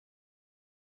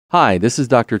Hi, this is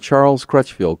Dr. Charles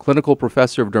Crutchfield, Clinical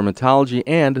Professor of Dermatology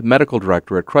and Medical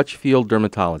Director at Crutchfield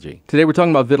Dermatology. Today we're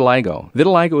talking about vitiligo.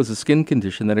 Vitiligo is a skin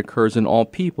condition that occurs in all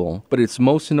people, but it's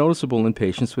most noticeable in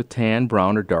patients with tan,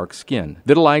 brown, or dark skin.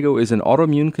 Vitiligo is an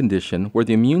autoimmune condition where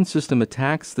the immune system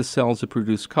attacks the cells that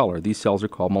produce color. These cells are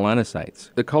called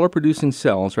melanocytes. The color-producing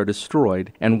cells are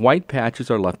destroyed and white patches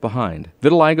are left behind.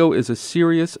 Vitiligo is a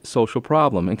serious social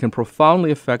problem and can profoundly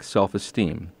affect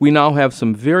self-esteem. We now have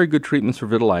some very good treatments for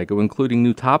vitiligo, including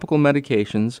new topical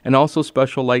medications and also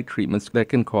special light treatments that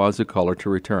can cause the color to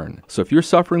return. So if you're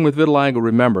suffering with vitiligo,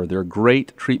 remember there are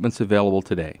great treatments available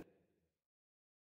today.